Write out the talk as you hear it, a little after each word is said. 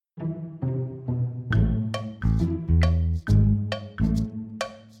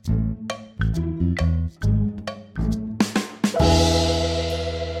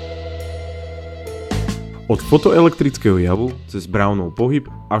Od fotoelektrického javu cez Brownov pohyb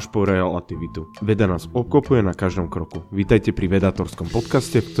až po relativitu. Veda nás obklopuje na každom kroku. Vítajte pri vedátorskom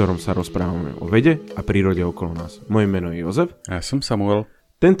podcaste, v ktorom sa rozprávame o vede a prírode okolo nás. Moje meno je Jozef. A ja som Samuel.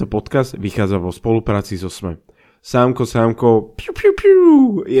 Tento podcast vychádza vo spolupráci so SME. Sámko,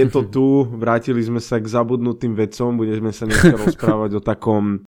 je to tu, vrátili sme sa k zabudnutým vecom, budeme sa dneska rozprávať o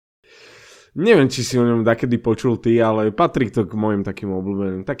takom... Neviem, či si o ňom dakedy počul ty, ale patrí to k mojim takým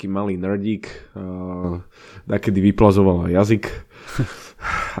obľúbeným, taký malý nerdík, dakedy vyplazoval jazyk.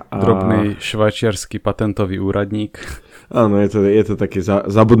 Drobný švajčiarsky patentový úradník. Áno, je to také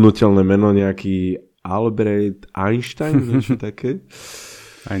zabudnutelné meno, nejaký Albert Einstein, niečo také.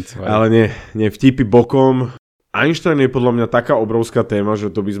 Ale nie, vtipy bokom. Einstein je podľa mňa taká obrovská téma, že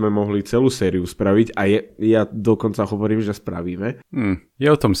to by sme mohli celú sériu spraviť a ja dokonca hovorím, že spravíme. Je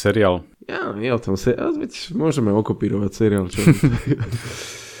o tom seriál. Ja, je o tom seriál, môžeme okopírovať seriál.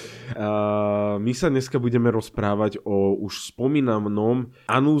 My sa dneska budeme rozprávať o už spomínanom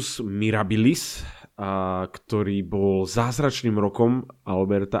Annus Mirabilis, ktorý bol zázračným rokom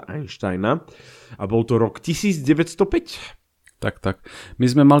Alberta Einsteina a bol to rok 1905. Tak. My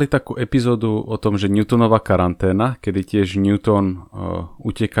sme mali takú epizódu o tom, že Newtonova karanténa, kedy tiež Newton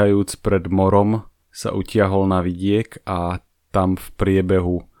utekajúc pred morom sa utiahol na vidiek a tam v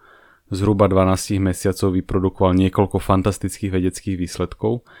priebehu zhruba 12 mesiacov vyprodukoval niekoľko fantastických vedeckých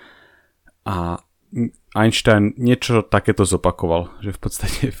výsledkov. A Einstein niečo takéto zopakoval, že v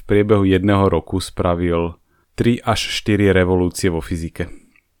podstate v priebehu jedného roku spravil 3 až 4 revolúcie vo fyzike.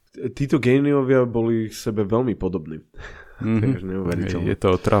 Títo géniovia boli sebe veľmi podobní. Je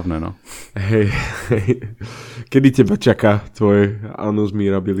to otravné, no. Hej. Kedy teba čaká tvoj Annus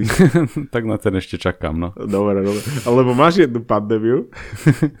Mirabilis? Tak na ten ešte čakám, no. Dobre. Alebo máš jednu pandémiu?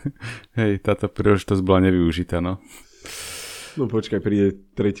 Hej, táto príležitosť bola nevyužitá, no. No počkaj, príde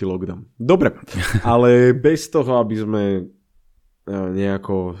tretí lockdown. Dobre, ale bez toho, aby sme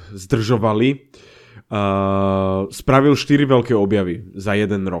nejako zdržovali, spravil 4 veľké objavy za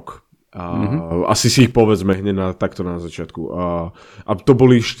jeden rok. Asi si ich povedzme hneď takto na začiatku. A to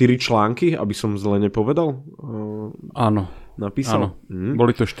boli 4 články, aby som zle nepovedal? Áno. Napísal? Áno,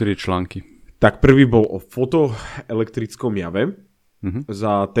 boli to 4 články. Tak prvý bol o fotoelektrickom jave.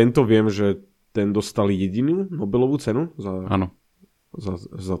 Za tento viem, že ten dostali jedinú Nobelovú cenu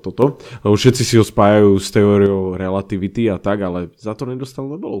za toto. Lebo všetci si ho spájajú s teóriou relativity a tak, ale za to nedostal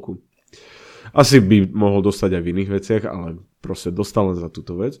Nobelovku. Asi by mohol dostať aj v iných veciach, ale proste dostal len za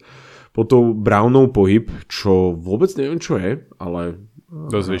túto vec. Potom Brownov pohyb, čo vôbec neviem, čo je, ale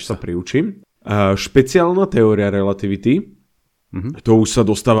sa priučím. Špeciálna teória relativity, to už sa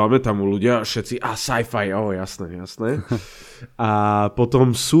dostávame, tam ľudia všetci, sci-fi, jasné. A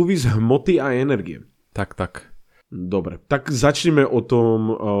potom súvis hmoty a energie. Tak. Dobre, tak začneme o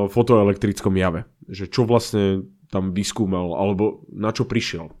tom fotoelektrickom jave. Že čo vlastne tam vyskúmal, alebo na čo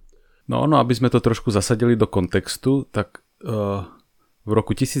prišiel. No, aby sme to trošku zasadili do kontextu, tak v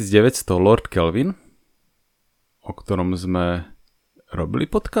roku 1900 Lord Kelvin, o ktorom sme robili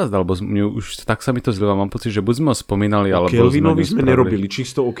podcast, alebo už tak sa mi to zlieva, mám pocit, že buď sme ho spomínali, alebo Kelvinovi sme nerobili,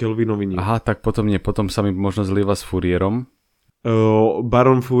 čisto o Kelvinovi nie. Aha, tak potom sa mi možno zlieva s Fourierom.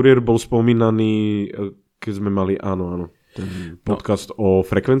 Baron Fourier bol spomínaný, keď sme mali, áno, ten podcast o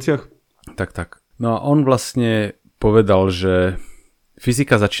frekvenciách. Tak. No a on vlastne povedal, že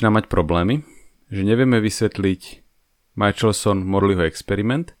fyzika začína mať problémy, že nevieme vysvetliť Michelson-Morleyho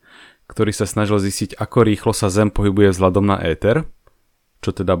experiment, ktorý sa snažil zistiť, ako rýchlo sa Zem pohybuje vzhľadom na éter,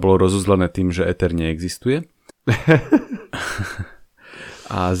 čo teda bolo rozuzlené tým, že éter neexistuje.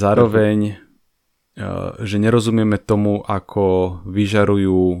 A zároveň, že nerozumieme tomu, ako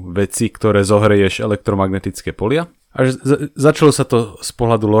vyžarujú veci, ktoré zohreješ elektromagnetické polia. A začalo sa to z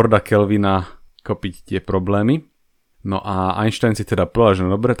pohľadu Lorda Kelvina kopiť tie problémy. No a Einstein si teda povedal, že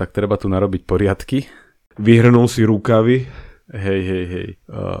dobre, tak treba tu narobiť poriadky. Vyhrnul si rukavy. Hej.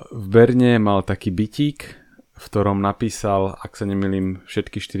 V Berne mal taký bytík, v ktorom napísal, ak sa nemýlim,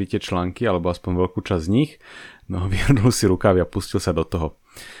 všetky 4 tie články, alebo aspoň veľkú časť z nich. No vyhrnul si rukavy a pustil sa do toho.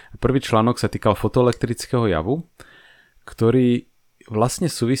 Prvý článok sa týkal fotoelektrického javu, ktorý vlastne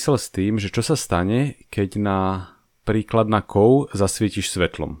súvisel s tým, že čo sa stane, keď príklad na kov zasvietiš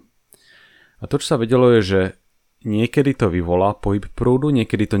svetlom. A to, čo sa vedelo, je, že niekedy to vyvolá pohyb prúdu,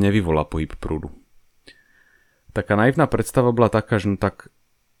 niekedy to nevyvolá pohyb prúdu. Taká naivná predstava bola taká, že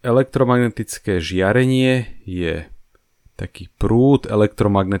elektromagnetické žiarenie je taký prúd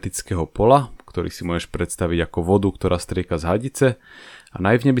elektromagnetického pola, ktorý si môžeš predstaviť ako vodu, ktorá strieka z hadice. A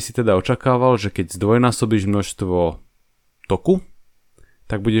naivne by si teda očakával, že keď zdvojnásobíš množstvo toku,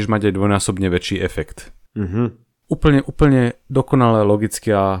 tak budeš mať aj dvojnásobne väčší efekt. úplne dokonalá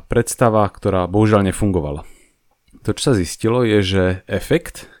logická predstava, ktorá bohužiaľ nefungovala. To, čo sa zistilo, je, že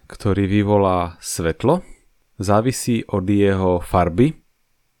efekt, ktorý vyvolá svetlo, závisí od jeho farby,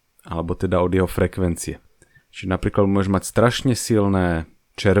 alebo teda od jeho frekvencie. Čiže napríklad môžeš mať strašne silné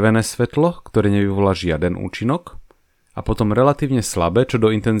červené svetlo, ktoré nevyvolá žiaden účinok, a potom relatívne slabé, čo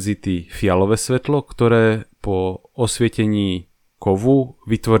do intenzity fialové svetlo, ktoré po osvietení kovu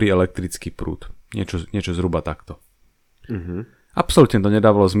vytvorí elektrický prúd. Niečo zhruba takto. Absolútne to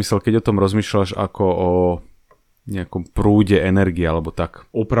nedávalo zmysel, keď o tom rozmýšľaš ako o nejakom prúde energie alebo tak.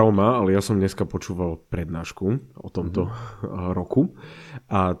 Oprav ma, ale ja som dneska počúval prednášku o tomto roku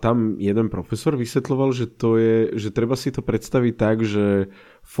a tam jeden profesor vysvetľoval, že treba si to predstaviť tak, že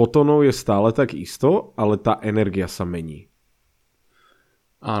fotónov je stále tak isto, ale tá energia sa mení.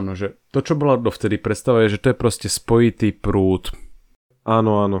 Áno, že to, čo bola dovtedy predstava, je, že to je proste spojitý prúd.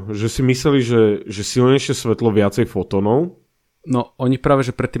 Áno, že si mysleli, že silnejšie svetlo viacej fotónov. No, oni práve,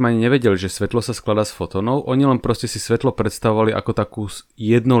 že predtým ani nevedeli, že svetlo sa skladá z fotónov, oni len proste si svetlo predstavovali ako takú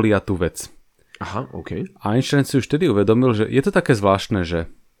jednoliatú vec. Aha, OK. A Einstein si už vtedy uvedomil, že je to také zvláštne, že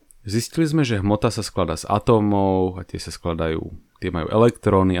zistili sme, že hmota sa skladá z atómov a tie majú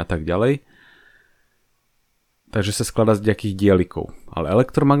elektróny a tak ďalej. Takže sa skladá z nejakých dielikov. Ale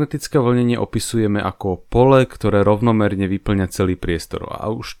elektromagnetické vlnenie opisujeme ako pole, ktoré rovnomerne vyplňa celý priestor.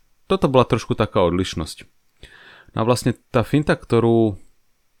 A už toto bola trošku taká odlišnosť. No a vlastne tá finta, ktorú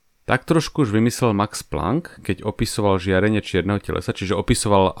tak trošku už vymyslel Max Planck, keď opisoval žiarenie čierneho telesa, čiže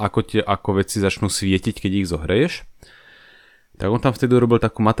opisoval, ako veci začnú svietiť, keď ich zohreješ, tak on tam vtedy urobil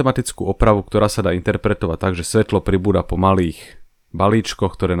takú matematickú opravu, ktorá sa dá interpretovať tak, že svetlo pribúda po malých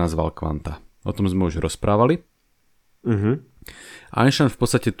balíčkoch, ktoré nazval kvanta. O tom sme už rozprávali. Einstein v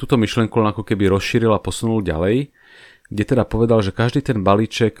podstate túto myšlienku ako keby rozšíril a posunul ďalej, kde teda povedal, že každý ten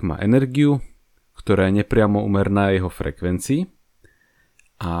balíček má energiu, ktorá je nepriamo úmerná jeho frekvencii,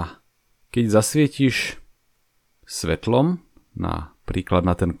 a keď zasvietíš svetlom, napríklad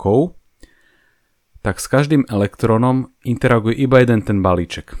na ten kov, tak s každým elektrónom interaguje iba jeden ten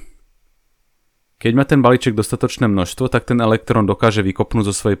balíček. Keď má ten balíček dostatočné množstvo, tak ten elektrón dokáže vykopnúť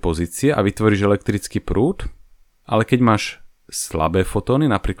zo svojej pozície a vytvoríš elektrický prúd, ale keď máš slabé fotóny,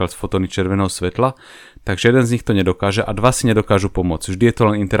 napríklad fotóny červeného svetla, tak jeden z nich to nedokáže a dva si nedokážu pomôcť. Vždy je to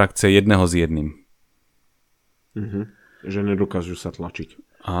len interakcia jedného s jedným. Že nedokážu sa tlačiť.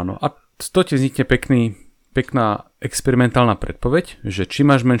 Áno, a to ti vznikne pekná experimentálna predpoveď, že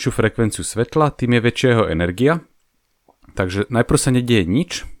čím máš menšiu frekvenciu svetla, tým je väčšia jeho energia. Takže najprv sa nedieje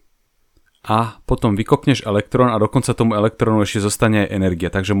nič a potom vykopneš elektrón a dokonca tomu elektrónu ešte zostane aj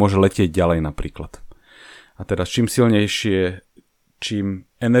energia, takže môže letieť ďalej napríklad. A teraz čím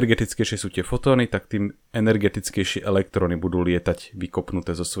energetickejšie sú tie fotóny, tak tým energetickejšie elektróny budú lietať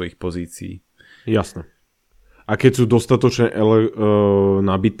vykopnuté zo svojich pozícií. Jasné. A keď sú dostatočne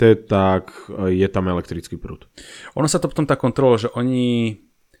nabité, tak je tam elektrický prúd. Ono sa to potom tak kontrolovalo, že oni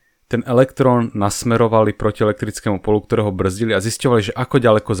ten elektrón nasmerovali proti elektrickému polu, ktorého brzdili a zisťovali, že ako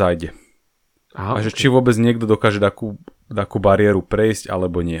ďaleko zajde. Aha, a že či vôbec niekto dokáže takú bariéru prejsť,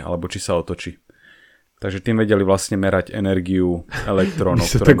 alebo nie, alebo či sa otočí. Takže tým vedeli vlastne merať energiu elektrónov.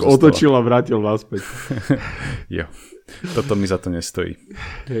 Sa tak otočil a vrátil naspäť. Jo, toto mi za to nestojí.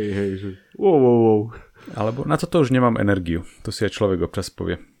 Hej, že wow. Alebo na toto už nemám energiu. To si aj človek občas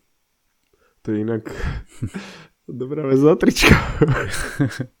povie. To je inak dobrá vec za trička.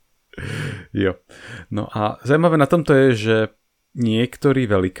 Jo. No a zaujímavé na tomto je, že niektorí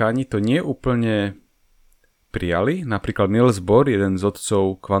velikáni to nie úplne prijali. Napríklad Niels Bohr, jeden z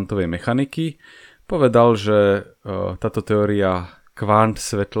otcov kvantovej mechaniky, povedal, že táto teória kvant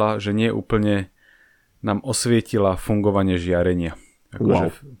svetla, že nie úplne nám osvietila fungovanie žiarenia.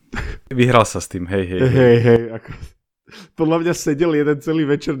 Wow. Vyhral sa s tým, hej. Podľa mňa sedel jeden celý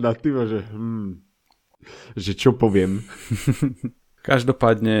večer nad tým a že čo poviem.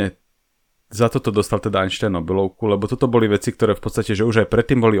 Každopádne za toto dostal teda Einstein Nobelovku, lebo toto boli veci, ktoré v podstate, že už aj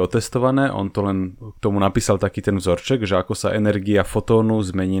predtým boli otestované, on to len k tomu napísal taký ten vzorček, že ako sa energia fotónu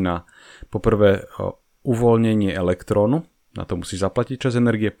zmení na poprvé uvoľnenie elektrónu, na to musíš zaplatiť čas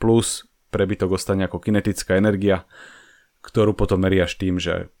energie, plus prebytok ostane ako kinetická energia, ktorú potom meriaš tým,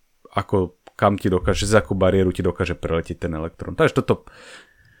 že kam ti dokáže, z akú bariéru ti dokáže preletieť ten elektrón. Takže toto,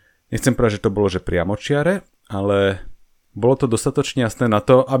 nechcem povedať, že to bolo, že priamočiare, ale bolo to dostatočne jasné na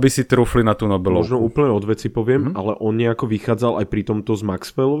to, aby si trúfli na tú Nobelovku. Možno úplne od veci poviem, ale on nejako vychádzal aj pri tomto z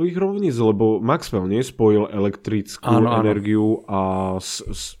Maxwellových rovníc, lebo Maxwell spojil elektrickú energiu a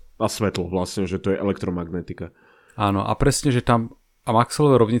svetlo vlastne, že to je elektromagnetika. Áno, a presne, že tam a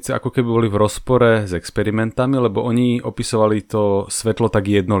Maxwellove rovnice ako keby boli v rozpore s experimentami, lebo oni opisovali to svetlo tak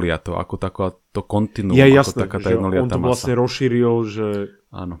jednoliato, ako to kontinuum, je ako jasné, taká tá jednoliatá masa. On to vlastne rozšíril, že...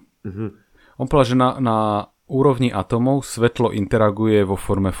 Áno. On povedal, že na úrovni atómov svetlo interaguje vo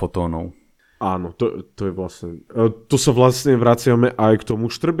forme fotónov. Áno, to je vlastne... To sa vlastne vraciame aj k tomu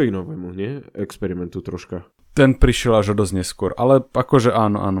Štrbejnovému, nie? Experimentu troška. Ten prišiel až dosť neskôr, ale akože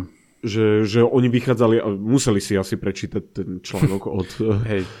áno. Že oni vychádzali a museli si asi prečítať ten článok od...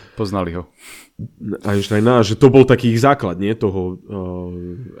 Hej, poznali ho. Einsteina, že to bol taký ich základ, nie? Toho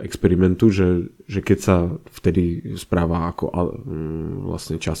experimentu, že keď sa vtedy správa ako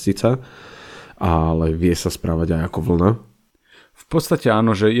vlastne častica, ale vie sa správať aj ako vlna. V podstate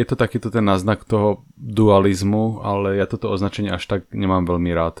áno, že je to takýto ten náznak toho dualizmu, ale ja toto označenie až tak nemám veľmi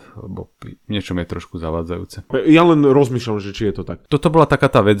rád, lebo niečom je trošku zavádzajúce. Ja len rozmýšľam, že či je to tak. Toto bola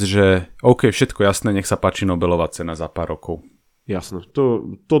taká tá vec, že OK, všetko jasné, nech sa páči Nobelová cena za pár rokov. Jasné,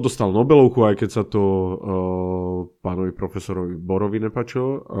 to dostal Nobelovku, aj keď sa to pánovi profesorovi Borovi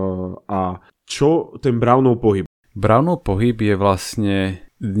nepáčilo. A čo ten Brownov pohyb? Brownov pohyb je vlastne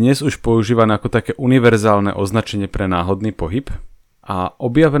dnes už používané ako také univerzálne označenie pre náhodný pohyb. A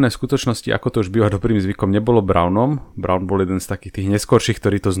objavené v skutočnosti, ako to už býva dobrým zvykom, nebolo Brownom. Brown bol jeden z takých tých neskorších,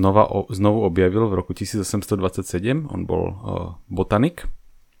 ktorý to znovu objavil v roku 1827. On bol botanik.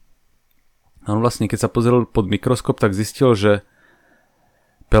 A on vlastne, keď sa pozrel pod mikroskop, tak zistil, že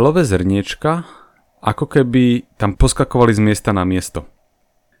pelové zrniečka ako keby tam poskakovali z miesta na miesto.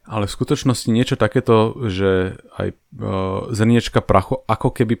 Ale v skutočnosti niečo takéto, že aj zrniečka prachu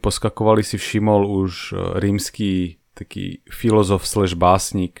ako keby poskakovali, si všimol už rímsky taký filozof /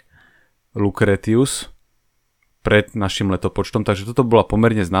 básnik Lucretius pred našim letopočtom, takže toto bola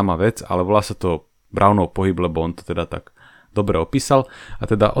pomerne známa vec, ale volá sa to Brownov pohyb, lebo on to teda tak dobre opísal. A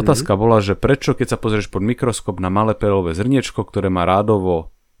teda otázka bola, že prečo, keď sa pozrieš pod mikroskop na malé pelové zrniečko, ktoré má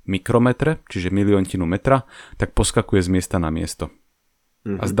rádovo mikrometre, čiže miliontinu metra, tak poskakuje z miesta na miesto.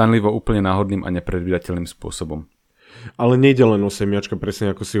 A zdanlivo úplne náhodným a nepredvídateľným spôsobom. Ale nejde len o semiačka,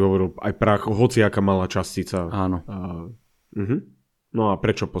 presne ako si hovoril, aj prach, hociaká malá častica. Áno. No a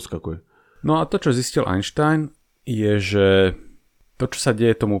prečo poskakuje? No a to, čo zistil Einstein, je, že to, čo sa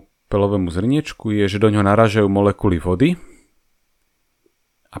deje tomu pelovému zrniečku, je, že do ňoho narážajú molekuly vody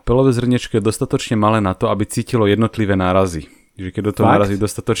a pelové zrniečko je dostatočne malé na to, aby cítilo jednotlivé nárazy. Že keď do toho narazí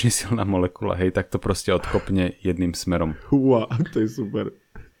dostatočne silná molekula, hej, tak to proste odkopne jedným smerom. To je super.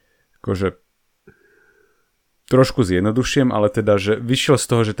 Akože trošku zjednodušujem, ale teda, že vyšiel z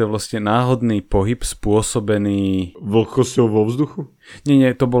toho, že to je vlastne náhodný pohyb spôsobený... Vlhkosťou vo vzduchu?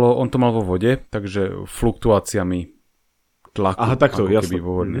 Nie, on to mal vo vode, takže fluktuáciami tlaku. Aha, takto, ako jasno. keby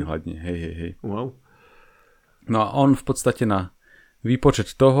vo vodnej hladine. Hej. Wow. No a on v podstate na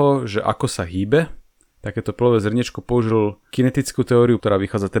výpočet toho, že ako sa hýbe, takéto pelové zrniečko použil kinetickú teóriu, ktorá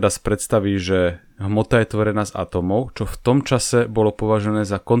vychádza teda z predstavy, že hmota je tvorená z atómov, čo v tom čase bolo považené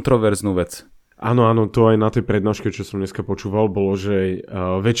za kontroverznú vec. Áno, to aj na tej prednáške, čo som dneska počúval, bolo, že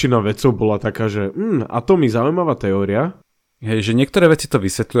väčšina vedcov bola taká, že atómy, zaujímavá teória. Hej, že niektoré veci to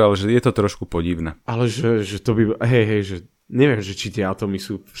vysvetľujú, ale že je to trošku podivné. Ale že to by... že neviem, že či tie atómy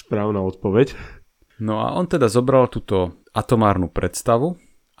sú správna odpoveď. No a on teda zobral túto atomárnu predstavu,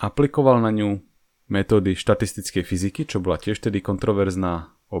 aplikoval na ňu metódy štatistickej fyziky, čo bola tiež tedy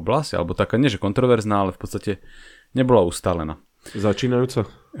kontroverzná oblasť, alebo taká, nie že kontroverzná, ale v podstate nebola ustálená. Začínajúca?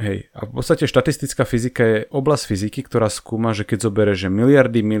 Hej, a v podstate štatistická fyzika je oblasť fyziky, ktorá skúma, že keď zobere, že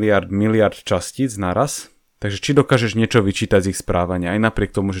miliard častíc naraz, takže či dokážeš niečo vyčítať z ich správania, aj napriek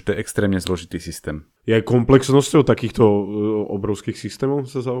tomu, že to je extrémne zložitý systém. Je aj komplexnosťou takýchto obrovských systémov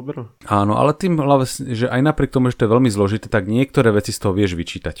sa zaoberá? Áno, ale tým, že aj napriek tomu, že to je veľmi zložité, tak niektoré veci z toho vieš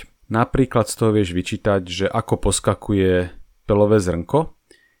vyčítať. Napríklad z toho vieš vyčítať, že ako poskakuje pelové zrnko.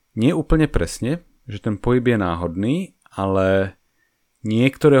 Nie úplne presne, že ten pohyb je náhodný, ale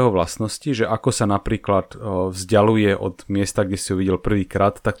niektoré jeho vlastnosti, že ako sa napríklad vzdialuje od miesta, kde si ho videl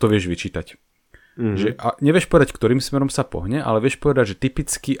prvýkrát, tak to vieš vyčítať. Že, a nevieš povedať, ktorým smerom sa pohne, ale vieš povedať, že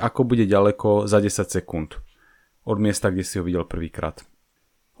typicky ako bude ďaleko za 10 sekúnd od miesta, kde si ho videl prvýkrát.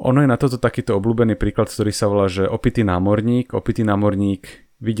 Ono je na toto takýto obľúbený príklad, ktorý sa volá, že opitý námorník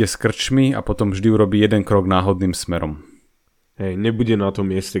vyjde s krčmi a potom vždy urobí jeden krok náhodným smerom. Hej, nebude na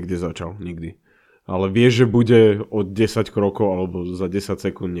tom mieste, kde začal nikdy. Ale vieš, že bude od 10 krokov alebo za 10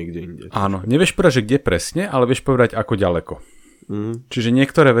 sekúnd niekde inde. Áno, nevieš povedať, že kde presne, ale vieš povedať ako ďaleko. Čiže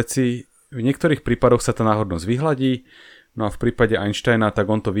niektoré veci, v niektorých prípadoch sa tá náhodnosť vyhladí, no a v prípade Einsteina tak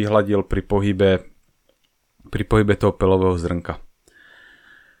on to vyhladil pri pohybe toho pelového zrnka.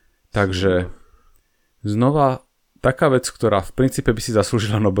 Takže znova taká vec, ktorá v princípe by si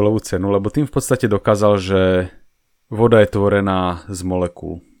zaslúžila Nobelovú cenu, lebo tým v podstate dokázal, že voda je tvorená z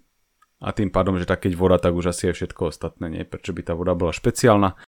molekúl. A tým pádom, že tak keď voda, tak už asi je všetko ostatné. Nie, prečo by tá voda bola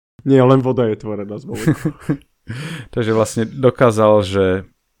špeciálna. Nie, len voda je tvorená z molekúl. Takže vlastne dokázal, že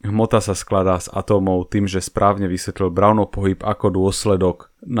hmota sa skladá z atómov tým, že správne vysvetlil Brownov pohyb ako dôsledok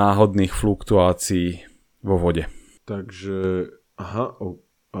náhodných fluktuácií vo vode. Takže,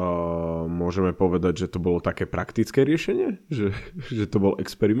 môžeme povedať, že to bolo také praktické riešenie? Že to bol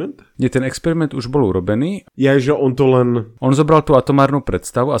experiment? Nie, ten experiment už bol urobený. Že on to len... On zobral tú atomárnu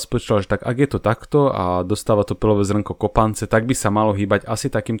predstavu a spočítal, že tak ak je to takto a dostáva to pelové zrnko kopance, tak by sa malo hýbať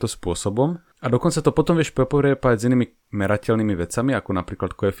asi takýmto spôsobom. A dokonca to potom vieš prepojiť s inými merateľnými vecami, ako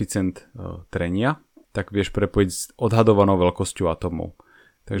napríklad koeficient trenia, tak vieš prepojiť s odhadovanou veľkosťou atomov.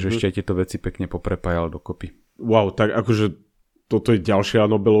 Takže ešte aj tieto veci pekne poprepájal dokopy. Wow, tak akože toto je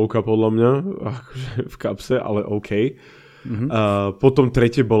ďalšia Nobelovka podľa mňa akože v kapse, ale OK. Potom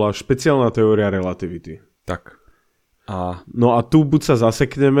tretie bola špeciálna teória relativity. Tak. No a tu buď sa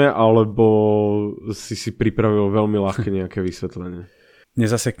zasekneme, alebo si pripravil veľmi ľahké nejaké vysvetlenie.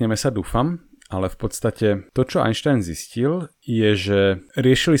 Nezasekneme sa, dúfam, ale v podstate to, čo Einstein zistil, je, že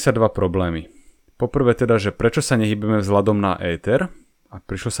riešili sa dva problémy. Poprvé teda, že prečo sa nehybeme vzhľadom na éter, a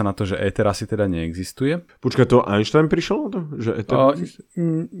prišlo sa na to, že éter asi teda neexistuje. Počkaj, to Einstein prišiel na to? Že éter neexistuje?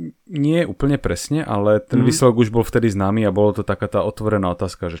 Nie úplne presne, ale ten výsledok už bol vtedy známy a bolo to taká tá otvorená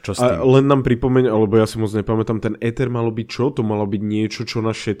otázka, že čo s tým. A len nám pripomeň, alebo ja si moc nepamätám, ten éter malo byť čo? To malo byť niečo, čo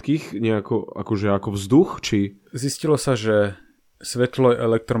na všetkých nejako, akože ako vzduch? Či... Zistilo sa, že svetlo je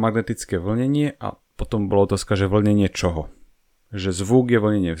elektromagnetické vlnenie a potom bolo otázka, že vlnenie čoho? Že zvuk je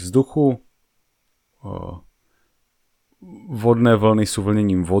vlnenie vzduchu, vodné vlny sú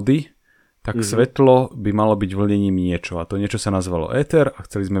vlnením vody, tak svetlo by malo byť vlnením niečo. A to niečo sa nazvalo éter a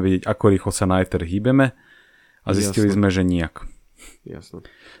chceli sme vedieť, ako rýchlo sa na éter hýbeme a zistili sme, že nijak. Jasne.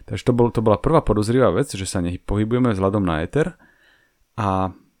 Takže to bola prvá podozrivá vec, že sa pohybujeme vzhľadom na éter.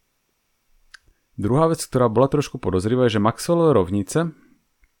 A druhá vec, ktorá bola trošku podozrivá, je, že Maxwellove rovnice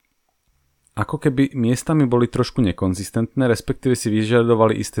ako keby miestami boli trošku nekonzistentné, respektíve si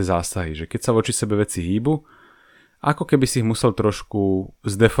vyžadovali isté zásahy, že keď sa voči sebe veci hýbu, ako keby si ich musel trošku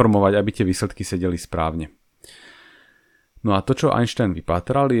zdeformovať, aby tie výsledky sedeli správne. No a to, čo Einstein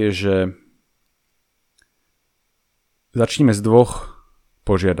vypátral, je, že začneme z dvoch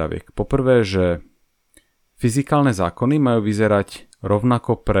požiadaviek. Poprvé, že fyzikálne zákony majú vyzerať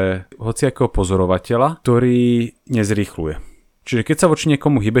rovnako pre hociakého pozorovateľa, ktorý nezrýchluje. Čiže keď sa voči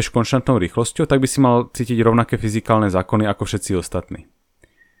niekomu hýbeš konštantnou rýchlosťou, tak by si mal cítiť rovnaké fyzikálne zákony ako všetci ostatní.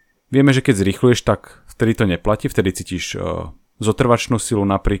 Vieme, že keď zrýchluješ, tak vtedy to neplatí, vtedy cítiš zotrvačnú silu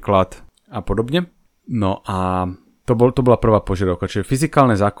napríklad a podobne. No a to bola prvá požiadavka, čiže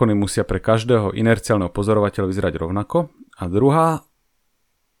fyzikálne zákony musia pre každého inerciálneho pozorovateľa vyzerať rovnako. A druhá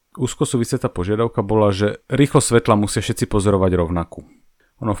úzko súvisiaca požiadavka bola, že rýchlosť svetla musia všetci pozorovať rovnakú.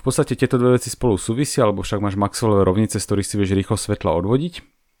 Ono v podstate tieto dve veci spolu súvisia, alebo však máš Maxwellove rovnice, z ktorých si vieš rýchlosť svetla odvodiť.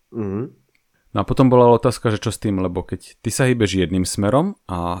 No a potom bola otázka, že čo s tým, lebo keď ty sa hýbeš jedným smerom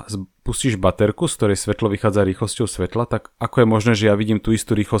a pustíš baterku, z ktorej svetlo vychádza rýchlosťou svetla, tak ako je možné, že ja vidím tú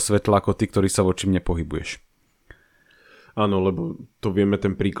istú rýchlosť svetla ako ty, ktorý sa voči mne pohybuješ? Áno, lebo to vieme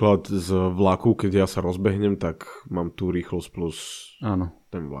ten príklad z vlaku, keď ja sa rozbehnem, tak mám tú rýchlosť plus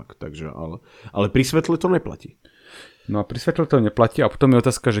ten vlak. Takže, ale pri svetle to neplatí. No a pri svetle to neplatí a potom je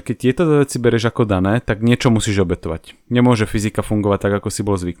otázka, že keď tieto veci bereš ako dané, tak niečo musíš obetovať. Nemôže fyzika fungovať tak, ako si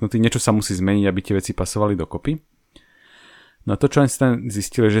bol zvyknutý, niečo sa musí zmeniť, aby tie veci pasovali dokopy. No a to, čo Einstein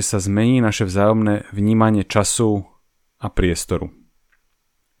zistil, je, že sa zmení naše vzájomné vnímanie času a priestoru.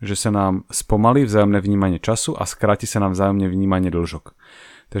 Že sa nám spomalí vzájomné vnímanie času a skráti sa nám vzájomné vnímanie dĺžok.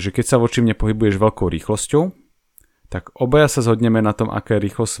 Takže keď sa voči mne pohybuješ veľkou rýchlosťou, tak obaja sa zhodneme na tom, aká je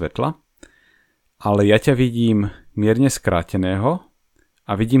rýchlosť svetla, ale ja ťa vidím mierne skráteného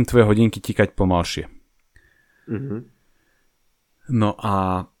a vidím tvoje hodinky tikať pomalšie. No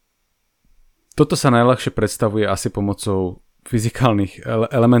a toto sa najľahšie predstavuje asi pomocou fyzikálnych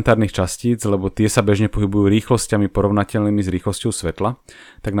elementárnych častíc, lebo tie sa bežne pohybujú rýchlosťami porovnateľnými s rýchlosťou svetla.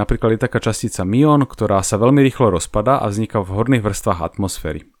 Tak napríklad je taká častica myón, ktorá sa veľmi rýchlo rozpadá a vzniká v horných vrstvách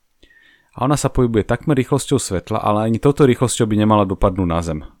atmosféry. A ona sa pohybuje takmer rýchlosťou svetla, ale ani touto rýchlosťou by nemala dopadnúť na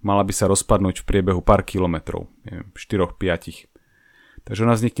Zem. Mala by sa rozpadnúť v priebehu pár kilometrov, 4-5. Takže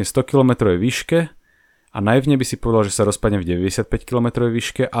ona vznikne 100 km výške a naivne by si povedal, že sa rozpadne v 95 km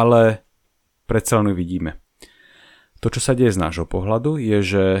výške, ale predsa len ju vidíme. To, čo sa deje z nášho pohľadu, je,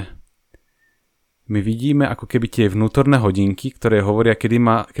 že my vidíme ako keby tie vnútorné hodinky, ktoré hovoria,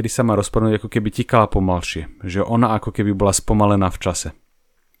 kedy sa má rozpadnúť, ako keby tikala pomalšie. Že ona ako keby bola spomalená v čase.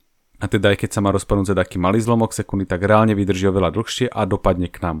 A teda aj keď sa má rozpadnúť za taký malý zlomok sekundy, tak reálne vydrží oveľa dlhšie a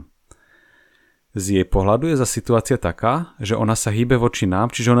dopadne k nám. Z jej pohľadu je za situácia taká, že ona sa hýbe voči nám,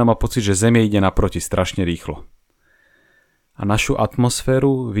 čiže ona má pocit, že Zem jej ide naproti strašne rýchlo. A našu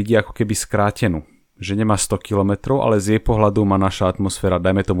atmosféru vidí ako keby skrátenú, že nemá 100 km, ale z jej pohľadu má naša atmosféra,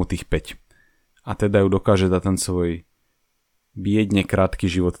 dajme tomu tých 5. A teda ju dokáže za ten svoj biedne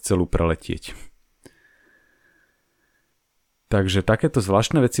krátky život celú preletieť. Takže takéto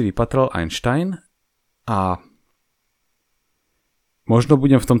zvláštne veci vypatral Einstein a možno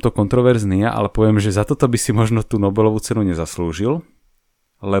budem v tomto kontroverzný, ale poviem, že za toto by si možno tú Nobelovú cenu nezaslúžil,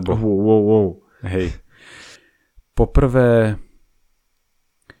 lebo... Hej. Poprvé,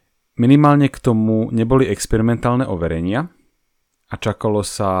 minimálne k tomu neboli experimentálne overenia a čakalo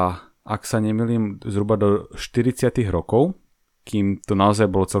sa, ak sa nemýlim, zhruba do 40 rokov, kým to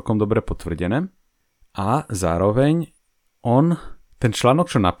naozaj bolo celkom dobre potvrdené. A zároveň ten článok,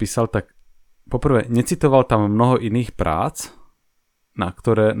 čo napísal, tak poprvé necitoval tam mnoho iných prác, na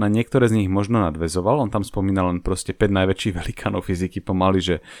niektoré z nich možno nadväzoval. On tam spomínal len proste 5 najväčších velikánov fyziky pomaly,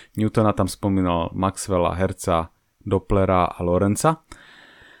 že Newtona tam spomínal, Maxwella, Hertza, Dopplera a Lorentza.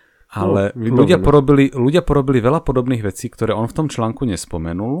 Ale ľudia porobili veľa podobných vecí, ktoré on v tom článku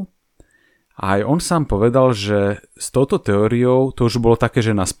nespomenul. A aj on sám povedal, že s touto teóriou to už bolo také,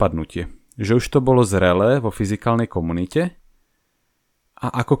 že na spadnutie. Že už to bolo zrelé vo fyzikálnej komunite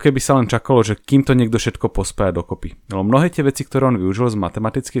a ako keby sa len čakalo, že kým to niekto všetko pospája dokopy. No mnohé tie veci, ktoré on využil z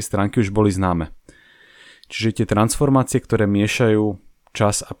matematickej stránky, už boli známe. Čiže tie transformácie, ktoré miešajú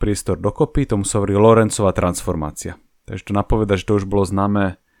čas a priestor dokopy, tomu sa hovorí Lorentzova transformácia. Takže to napoveda, že to už bolo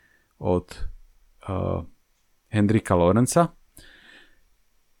známe od Hendrika Lorentza.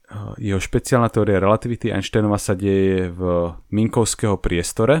 Jeho špeciálna teória relativity Einsteinova sa deje v Minkovského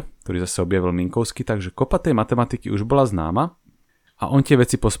priestore, ktorý zase objavil Minkovský, takže kopa tej matematiky už bola známa a on tie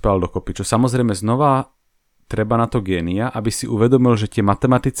veci pospájal dokopy, čo samozrejme znova treba na to génia, aby si uvedomil, že tie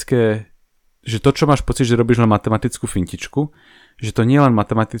matematické, že to, čo máš pocit, že robíš len matematickú fintičku, že to nie je len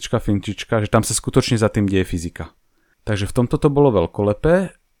matematická fintička, že tam sa skutočne za tým deje fyzika. Takže v tomto to bolo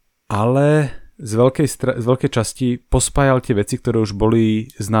veľkolepé, ale z veľkej časti pospájal tie veci, ktoré už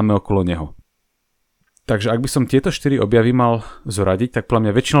boli známe okolo neho. Takže ak by som tieto 4 objavy mal zoradiť, tak podľa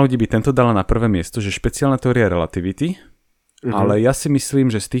mňa väčšina ľudí by tento dala na prvé miesto, že špeciálna teória relativity, ale ja si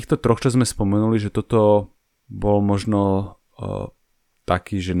myslím, že z týchto troch, čo sme spomenuli, že toto bol možno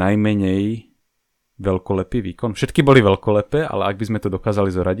taký, že najmenej veľkolepý výkon. Všetky boli veľkolepé, ale ak by sme to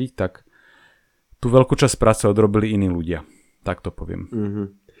dokázali zoradiť, tak tú veľkú časť práce odrobili iní ľudia. Tak to poviem.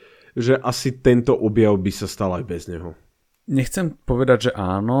 Že asi tento objav by sa stal aj bez neho. Nechcem povedať, že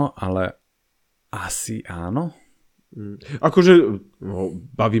áno, ale asi áno. Akože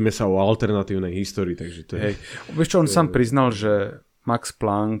bavíme sa o alternatívnej histórii, takže to je... Vieš čo, on sám priznal, že Max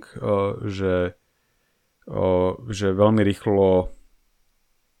Planck, že veľmi rýchlo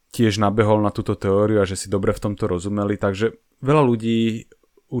tiež nabehol na túto teóriu a že si dobre v tomto rozumeli, takže veľa ľudí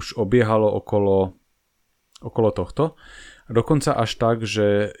už obiehalo okolo tohto. Dokonca až tak,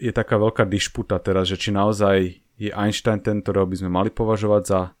 že je taká veľká dišputa teraz, že či naozaj je Einstein ten, ktorého by sme mali považovať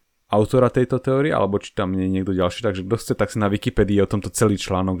za autora tejto teórie, alebo či tam nie je niekto ďalší. Takže kto chce, tak si na Wikipedii o tomto celý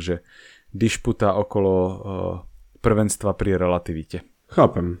článok, že dišputa okolo prvenstva pri relativite.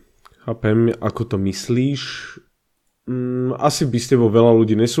 Chápem, ako to myslíš. Asi by ste vo veľa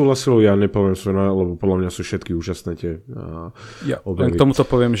ľudí nesúhlasilo, ja nepoviem svoje, lebo podľa mňa sú všetky úžasné tie len k tomuto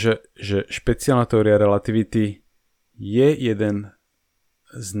poviem, že špeciálna teória relativity je jeden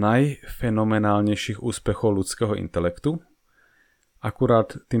z najfenomenálnejších úspechov ľudského intelektu.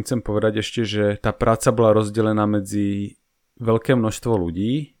 Akurát tým chcem povedať ešte, že tá práca bola rozdelená medzi veľké množstvo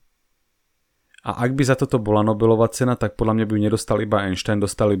ľudí a ak by za toto bola Nobelová cena, tak podľa mňa by ju nedostal iba Einstein,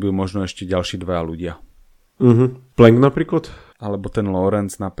 dostali by ju možno ešte ďalší 2 ľudia. Planck napríklad? Alebo ten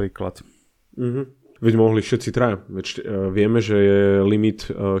Lorentz napríklad. Veď mohli všetci traja. Veď vieme, že je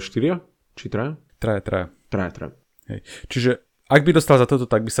limit 4? Či traja? Traja. Hej. Čiže ak by dostal za toto,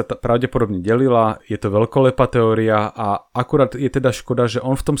 tak by sa pravdepodobne delila. Je to veľkolepá teória a akurát je teda škoda, že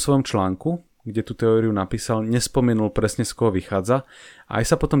on v tom svojom článku, kde tú teóriu napísal, nespomenul presne z koho vychádza. A aj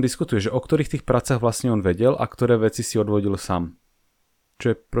sa potom diskutuje, že o ktorých tých prácach vlastne on vedel a ktoré veci si odvodil sám.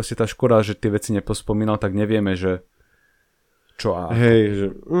 Čo je proste tá škoda, že tie veci nepospomínal, tak nevieme, že čo a... Hej, že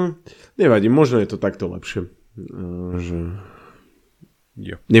nevadí, možno je to takto lepšie.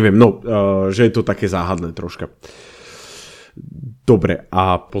 Neviem, že je to také záhadné troška. Dobre,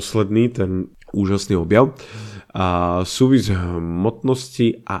 a posledný, ten úžasný objav. Súvis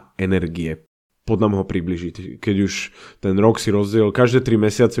hmotnosti a energie. Poď nám ho približiť. Keď už ten rok si rozdiel, každé 3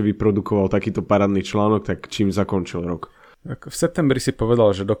 mesiace vyprodukoval takýto parádny článok, tak čím zakončil rok? V septembri si povedal,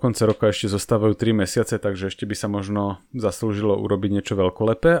 že do konca roka ešte zostávajú 3 mesiace, takže ešte by sa možno zaslúžilo urobiť niečo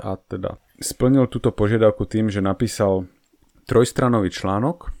veľkolepé a teda splnil túto požiadavku tým, že napísal trojstranový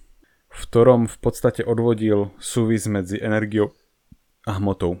článok, v ktorom v podstate odvodil súvis medzi energiou a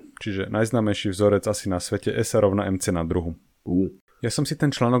hmotou. Čiže najznámejší vzorec asi na svete E sa rovná mc na druhu. Ja som si ten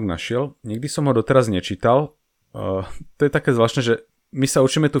článok našiel, nikdy som ho doteraz nečítal. To je také zvláštne, že my sa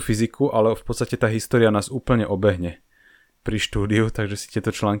učíme tú fyziku, ale v podstate tá história nás úplne obehne pri štúdiu, takže si tieto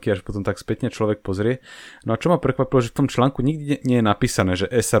články až potom tak spätne človek pozrie. No a čo ma prekvapilo, že v tom článku nikdy nie je napísané, že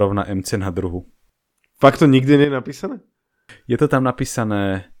E sa rovná mc na druhu. Fakt to nikdy nie je napísané? Je to tam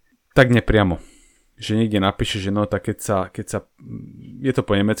napísané tak nepriamo. Že niekde napíše, že no tak keď sa je to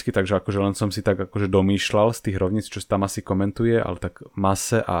po nemecky, takže akože len som si tak akože domýšľal z tých rovníc, čo tam asi komentuje, ale tak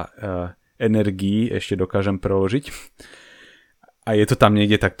mase a energii ešte dokážem preložiť. A je to tam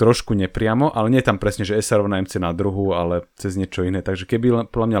niekde tak trošku nepriamo, ale nie je tam presne, že E sa rovná mc na druhu, ale cez niečo iné. Takže keby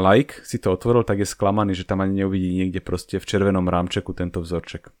podľa mňa laik si to otvoril, tak je sklamaný, že tam ani neuvidí niekde proste v červenom rámčeku tento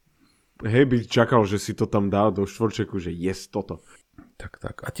vzorček. Hej, by čakal, že si to tam dá do štvorčeku, že jest toto.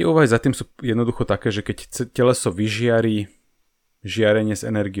 Tak. A tie úvahy za tým sú jednoducho také, že keď teleso vyžiarí žiarenie s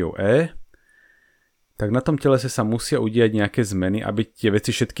energiou E, tak na tom telese sa musia udiať nejaké zmeny, aby tie veci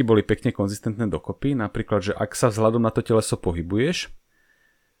všetky boli pekne konzistentné dokopy. Napríklad, že ak sa vzhľadom na to teleso pohybuješ,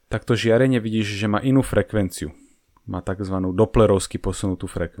 tak to žiarenie vidíš, že má inú frekvenciu. Má takzvanú doplerovsky posunutú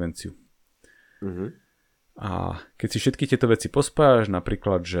frekvenciu. A keď si všetky tieto veci pospájaš,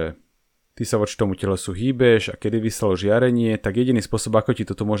 napríklad, že ty sa voči tomu telesu hýbeš a kedy vyslalo žiarenie, tak jediný spôsob, ako ti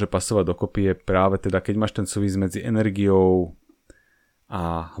toto môže pasovať dokopy, je práve teda, keď máš ten súvis medzi energiou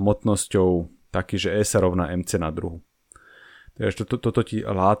a hmotnosťou taký, že E sa rovná mc na druhu. Takže toto ti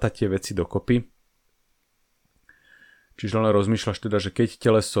láta tie veci dokopy. Čiže len rozmýšľaš teda, že keď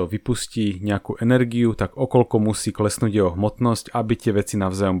teleso vypustí nejakú energiu, tak okoľko musí klesnúť jeho hmotnosť, aby tie veci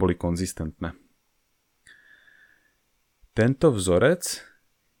navzájom boli konzistentné. Tento vzorec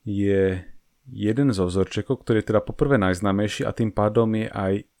je jeden zo vzorčekov, ktorý je teda poprvé najznámejší a tým pádom je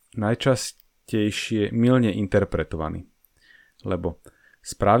aj najčastejšie mylne interpretovaný. Lebo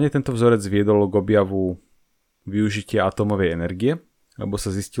správne tento vzorec viedol k objavu využitia atómovej energie, lebo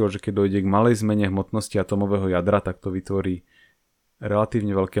sa zistilo, že keď dojde k malej zmene hmotnosti atómového jadra, tak to vytvorí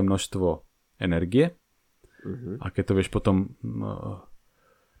relatívne veľké množstvo energie. A keď to vieš potom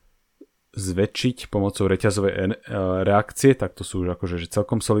zväčšiť pomocou reťazovej reakcie, tak to sú už akože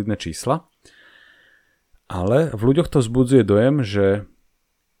celkom solidné čísla. Ale v ľuďoch to vzbudzuje dojem, že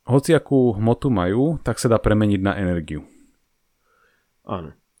hociakú hmotu majú, tak sa dá premeniť na energiu.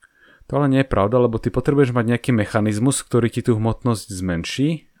 Áno. To ale nie je pravda, lebo ty potrebuješ mať nejaký mechanizmus, ktorý ti tú hmotnosť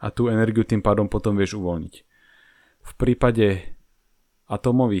zmenší a tú energiu tým pádom potom vieš uvoľniť. V prípade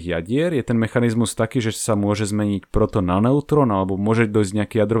atómových jadier je ten mechanizmus taký, že sa môže zmeniť proton na neutrón alebo môže dojsť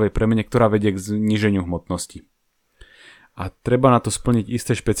nejakej jadrovej premene, ktorá vedie k zníženiu hmotnosti. A treba na to splniť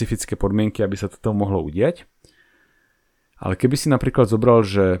isté špecifické podmienky, aby sa toto mohlo udiať. Ale keby si napríklad zobral,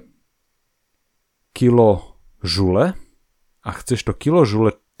 že kilo žule a chceš to kilo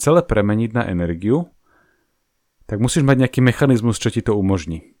žule celé premeniť na energiu, tak musíš mať nejaký mechanizmus, čo ti to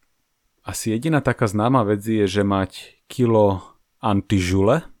umožní. Asi jediná taká známa vec je, že mať kilo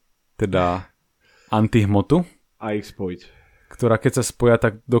antižule, teda antihmotu, a ich spojiť. Ktorá keď sa spoja,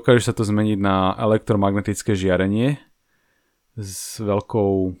 tak dokáže sa to zmeniť na elektromagnetické žiarenie s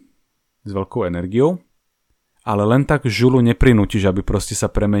veľkou energiou, ale len tak žulu neprinútiš, aby proste sa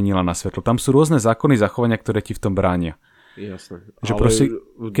premenila na svetlo. Tam sú rôzne zákony zachovania, ktoré ti v tom bránia. Jasné, že ale proste,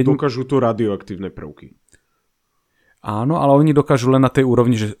 dokážu to radioaktívne prvky. Áno, ale oni dokážu len na tej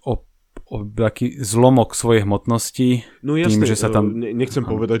úrovni, že o taký zlomok svojej hmotnosti. No jasné, tým, že sa tam... nechcem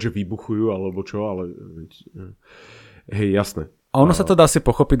povedať, že vybuchujú alebo čo, ale hej, jasné. A ono sa to dá si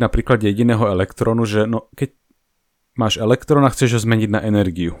pochopiť na príklade jediného elektrónu, že no, keď máš elektrón a chceš ho zmeniť na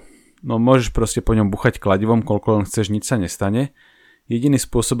energiu, no môžeš proste po ňom buchať kladivom, koľko len chceš, nič sa nestane. Jediný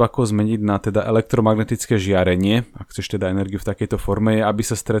spôsob, ako zmeniť na teda elektromagnetické žiarenie, ak chceš teda energiu v takejto forme, je, aby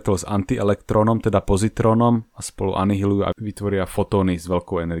sa stretol s antielektrónom, teda pozitrónom a spolu anihilujú a vytvoria fotóny s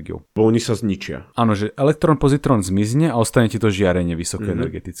veľkou energiou. Bo oni sa zničia. Áno, že elektrón, pozitrón zmizne a ostane ti to žiarenie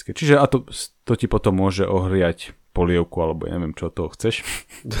vysokoenergetické. Čiže a to ti potom môže ohriať polievku, alebo neviem, čo toho chceš.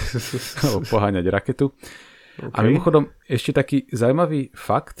 Alebo poháňať raketu. Okay. A mimochodom, ešte taký zaujímavý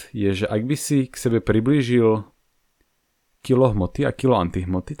fakt je, že ak by si k sebe priblížil kilo hmoty a kilo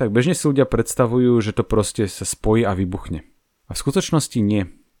antihmoty, tak bežne si ľudia predstavujú, že to proste sa spojí a vybuchne. A v skutočnosti nie.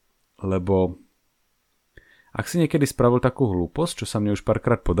 Lebo ak si niekedy spravil takú hlúposť, čo sa mne už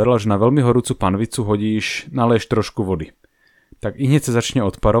párkrát podarilo, že na veľmi horúcu panvicu naleješ trošku vody. tak i hneď sa začne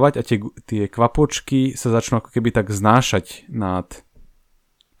odparovať a tie kvapôčky sa začnú ako keby tak znášať nad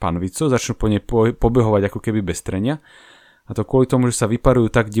panvicou, začnú po nej pobehovať ako keby bez trenia. A to kvôli tomu, že sa vyparujú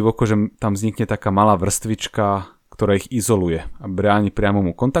tak divoko, že tam vznikne taká malá vrstvička, ktorá ich izoluje a bráni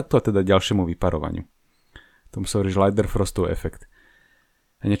priamomu kontaktu a teda ďalšiemu vyparovaniu. Tomu sa hovorí Leidenfrostov efekt.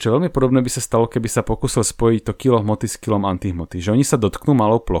 A niečo veľmi podobné by sa stalo, keby sa pokúsil spojiť to kilo hmoty s kilom antihmoty. Že oni sa dotknú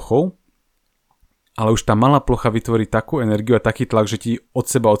malou plochou, ale už tá malá plocha vytvorí takú energiu a taký tlak, že ti od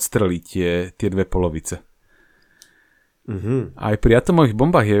seba odstrelí tie dve polovice. Mm-hmm. Aj pri atomových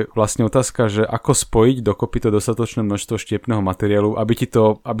bombách je vlastne otázka, že ako spojiť dokopy to dostatočné množstvo štiepného materiálu,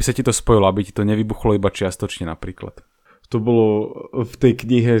 aby sa ti to spojilo, aby ti to nevybuchlo iba čiastočne napríklad. To bolo v tej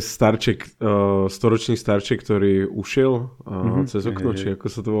knihe storočný starček, ktorý ušiel cez okno, či ako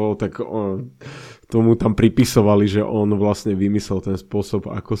sa to volalo, tak tomu tam pripisovali, že on vlastne vymyslel ten spôsob,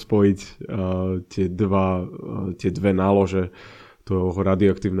 ako spojiť tie dve nálože toho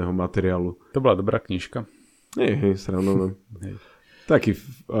radioaktívneho materiálu. To bola dobrá knižka. Hej, srandovné. Taký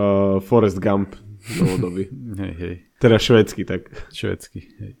Forrest Gump novodobý. Hej. Teda švédsky, tak.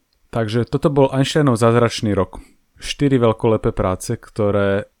 Švédsky, hej. Takže toto bol Einsteinov zázračný rok. 4 veľkolepé práce,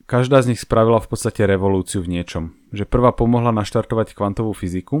 ktoré každá z nich spravila v podstate revolúciu v niečom. Že prvá pomohla naštartovať kvantovú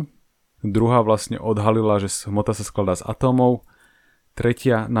fyziku, druhá vlastne odhalila, že hmota sa skladá z atómov,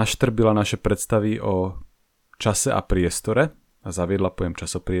 tretia naštrbila naše predstavy o čase a priestore a zaviedla pojem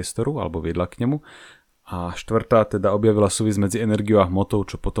časopriestoru alebo viedla k nemu a štvrtá teda objavila súvis medzi energiou a hmotou,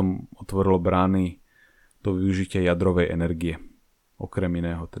 čo potom otvorilo brány do využitia jadrovej energie. Okrem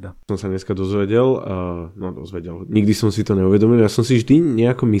iného teda. Som sa dneska dozvedel. Nikdy som si to neuvedomil. Ja som si vždy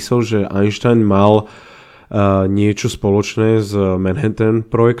nejako myslel, že Einstein mal niečo spoločné s Manhattan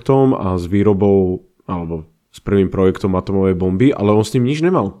projektom a s výrobou, alebo s prvým projektom atomovej bomby, ale on s ním nič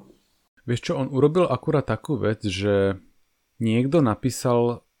nemal. Vieš čo, on urobil akurát takú vec, že niekto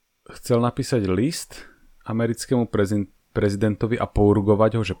chcel napísať list americkému prezidentovi a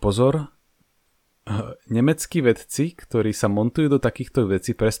pourgovať ho, že pozor, nemeckí vedci, ktorí sa montujú do takýchto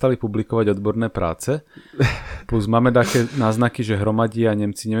vecí, prestali publikovať odborné práce. Plus máme také náznaky, že hromadia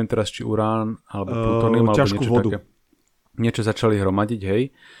Nemci, neviem teraz, či urán, alebo plutónium, alebo niečo vodu. také. Niečo začali hromadiť, hej.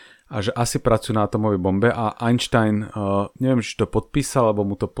 A že asi pracujú na atomovej bombe a Einstein, neviem, či to podpísal, alebo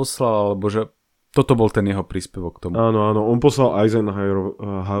mu to poslal, alebo že toto bol ten jeho príspevok k tomu. Áno, on poslal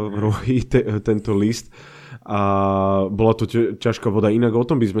Eisenhowerovi tento list a bola to ťažká voda. Inak o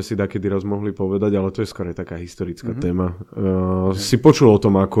tom by sme si dakedy raz mohli povedať, ale to je skôr taká historická téma. Si počul o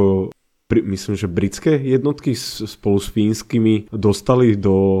tom, ako myslím, že britské jednotky spolu s fínskymi dostali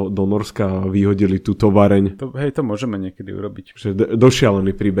do Norska a vyhodili tú továreň. Hej, to môžeme niekedy urobiť.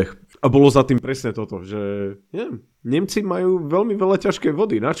 Došialený príbeh. A bolo za tým presne toto, že Nemci majú veľmi veľa ťažkej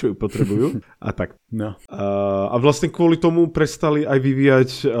vody, na čo ju potrebujú? A tak. No. A vlastne kvôli tomu prestali aj vyvíjať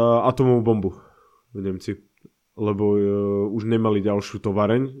atomovú bombu v Nemci. Lebo už nemali ďalšiu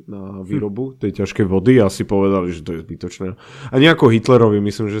tovareň na výrobu tej ťažkej vody a si povedali, že to je zbytočné. A nejako Hitlerovi,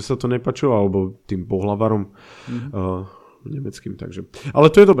 myslím, že sa to nepáčilo, alebo tým pohlavarom nemeckým. Takže. Ale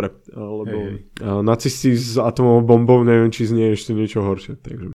to je dobre, lebo nacisti s atomovou bombou, neviem, či znie ešte niečo horšie.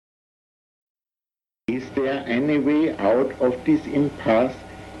 Takže. Is there any way out of this impasse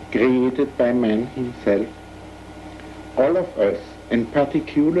created by man himself? All of us, and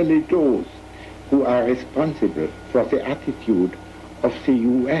particularly those who are responsible for the attitude of the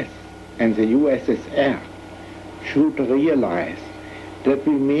US and the USSR, should realize that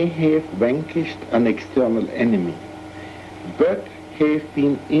we may have vanquished an external enemy, but have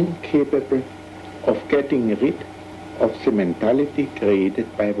been incapable of getting rid of the mentality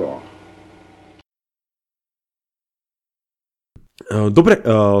created by war. Dobre,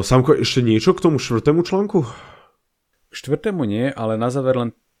 Samko, ešte niečo k tomu 4. článku? K 4. nie, ale na záver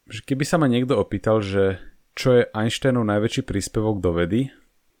len, že keby sa ma niekto opýtal, že čo je Einsteinov najväčší príspevok do vedy,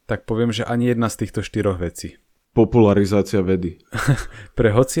 tak poviem, že ani jedna z týchto 4 vecí. Popularizácia vedy. Pre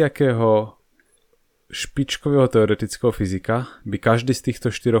hociakého špičkového teoretického fyzika by každý z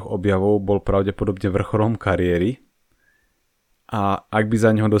týchto 4 objavov bol pravdepodobne vrcholom kariéry a ak by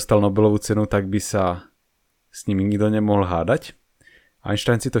za neho dostal Nobelovú cenu, tak by sa s ním nikto nemohol hádať.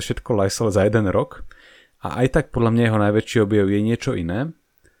 Einstein si to všetko lajsol za 1 rok a aj tak podľa mňa jeho najväčší objav je niečo iné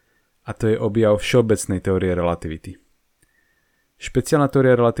a to je objav všeobecnej teórie relativity. Špeciálna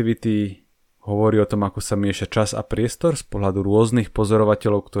teória relativity hovorí o tom, ako sa mieša čas a priestor z pohľadu rôznych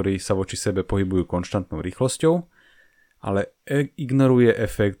pozorovateľov, ktorí sa voči sebe pohybujú konštantnou rýchlosťou, ale ignoruje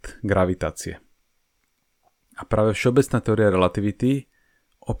efekt gravitácie. A práve všeobecná teória relativity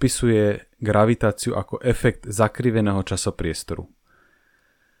opisuje gravitáciu ako efekt zakriveného časopriestoru.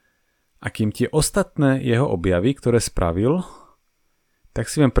 A kým tie ostatné jeho objavy, ktoré spravil, tak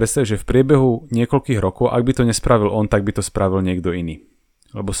si viem predstaviť, že v priebehu niekoľkých rokov, ak by to nespravil on, tak by to spravil niekto iný.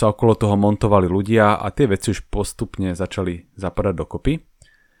 Lebo sa okolo toho montovali ľudia a tie veci už postupne začali zapadať dokopy.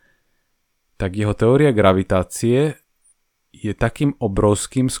 Tak jeho teória gravitácie je takým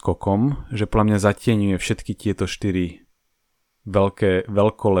obrovským skokom, že podľa mňa zatieňuje všetky tieto 4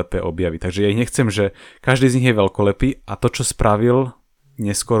 veľkolepé objavy. Takže ja ich nechcem, že každý z nich je veľkolepý a to, čo spravil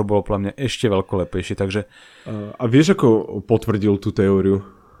neskôr, bolo podľa mňa ešte veľkolepejšie. Takže... A vieš, ako potvrdil tú teóriu?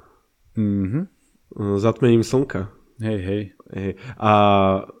 Zatmením slnka. Hej. A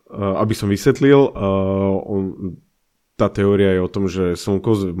aby som vysvetlil, tá teória je o tom, že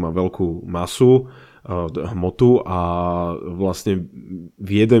slnko má veľkú masu, hmotu a vlastne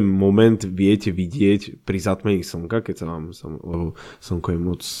v jeden moment viete vidieť pri zatmení slnka, keď sa vám lebo slnko je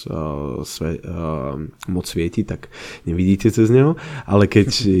moc svieti, tak nevidíte cez neho, ale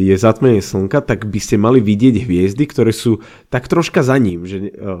keď je zatmenie slnka, tak by ste mali vidieť hviezdy, ktoré sú tak troška za ním, že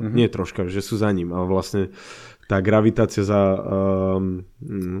nie troška, že sú za ním, ale vlastne tá gravitácia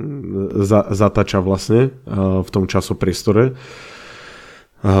zatáča vlastne v tom časopriestore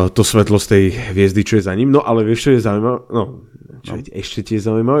to svetlo z tej hviezdy, čo je za ním. No ale vieš, čo je zaujímavé? Ešte ti je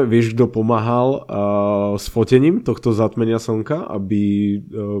zaujímavé? Vieš, kto pomáhal s fotením tohto zatmenia slnka, aby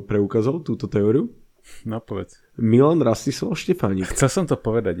preukázal túto teóriu? No povedz. Milan Rastislav Štefánik. Chcel som to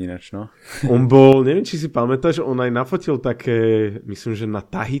povedať ináč, no. On bol, neviem, či si pamätáš, on aj nafotil také, myslím, že na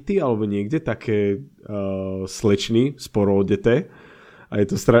Tahiti alebo niekde, také slečny sporodeté. A je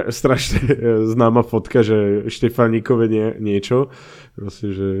to strašne známa fotka, že Štefánikové niečo.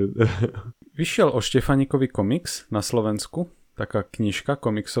 Proste, že... Vyšiel o Štefánikovi komiks na Slovensku, taká knižka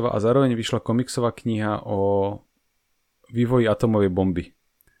komiksová a zároveň vyšla komiksová kniha o vývoji atomovej bomby.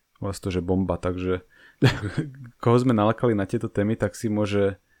 Vlastne to, že bomba, takže koho sme nalakali na tieto témy, tak si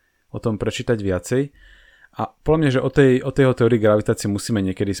môže o tom prečítať viacej. A podľa mňa, že o tej teórii gravitácie musíme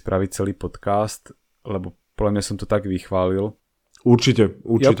niekedy spraviť celý podcast, lebo podľa mňa som to tak vychválil. Určite.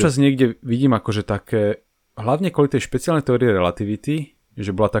 Ja občas niekde vidím akože také, hlavne kvôli tej špeciálnej teórie relativity,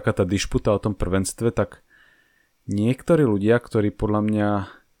 že bola taká tá dišputa o tom prvenstve, tak niektorí ľudia, ktorí podľa mňa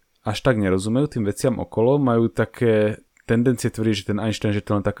až tak nerozumejú tým veciam okolo, majú také tendencie tvrdiť, že ten Einstein, že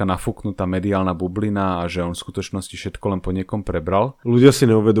to len taká nafúknutá mediálna bublina a že on v skutočnosti všetko len po niekom prebral. Ľudia si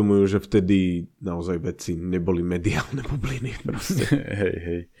neuvedomujú, že vtedy naozaj veci neboli mediálne bubliny. Proste.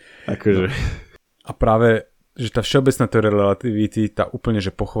 Hej. Akože... A práve že tá všeobecná teória relativity, tá úplne,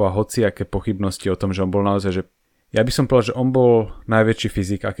 že pochová hociaké pochybnosti o tom, že on bol naozaj, že ja by som povedal, že on bol najväčší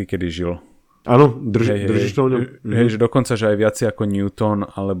fyzik, aký kedy žil. Áno, držíš to o ňom? Hej, že dokonca, že aj viacej ako Newton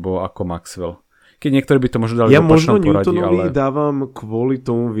alebo ako Maxwell. Keď niektorí by to možno dali do opačnom poradí, Newtonovi dávam kvôli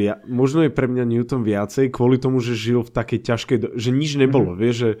tomu, možno je pre mňa Newton viacej, kvôli tomu, že žil v takej ťažkej, že nič nebolo,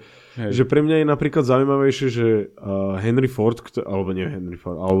 vieš, že pre mňa je napríklad zaujímavejšie, že Henry Ford,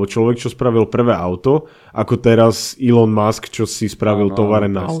 alebo človek, čo spravil prvé auto, ako teraz Elon Musk, čo si spravil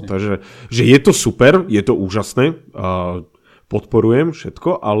tovarené auta, že je to super, je to úžasné, podporujem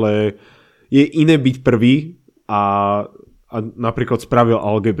všetko, ale je iné byť prvý a napríklad spravil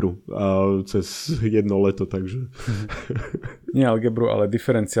algebru cez jedno leto, takže... Nie algebru, ale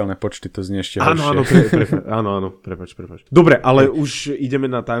diferenciálne počty, to znie ešte horšie. Áno, prepáč. Dobre, ale už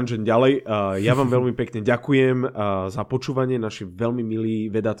ideme na tangent ďalej. Ja vám veľmi pekne ďakujem za počúvanie, naši veľmi milí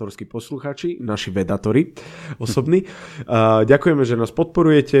vedátorskí poslucháči, naši vedátori osobní. Ďakujeme, že nás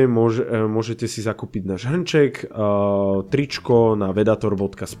podporujete, môžete si zakúpiť náš hrnček, tričko na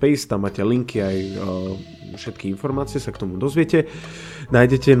vedator.space, tam máte linky aj všetky informácie, sa k tomu dozviete.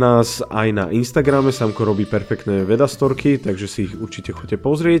 Nájdete nás aj na Instagrame, Samko robí perfektné vedastorky, takže si ich určite choďte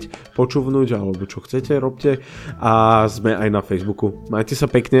pozrieť, počúvnuť, alebo čo chcete, robte. A sme aj na Facebooku. Majte sa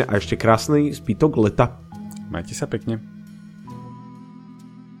pekne a ešte krásny zbytok leta. Majte sa pekne.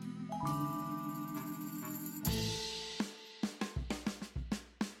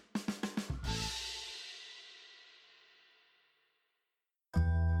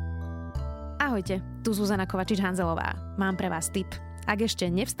 Ahojte, tu Zuzana Kovačič-Hanzelová. Mám pre vás tip. Ak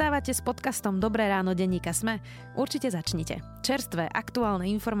ešte nevstávate s podcastom Dobré ráno denníka SME, určite začnite. Čerstvé, aktuálne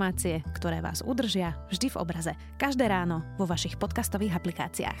informácie, ktoré vás udržia vždy v obraze. Každé ráno vo vašich podcastových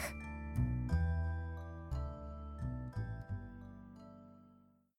aplikáciách.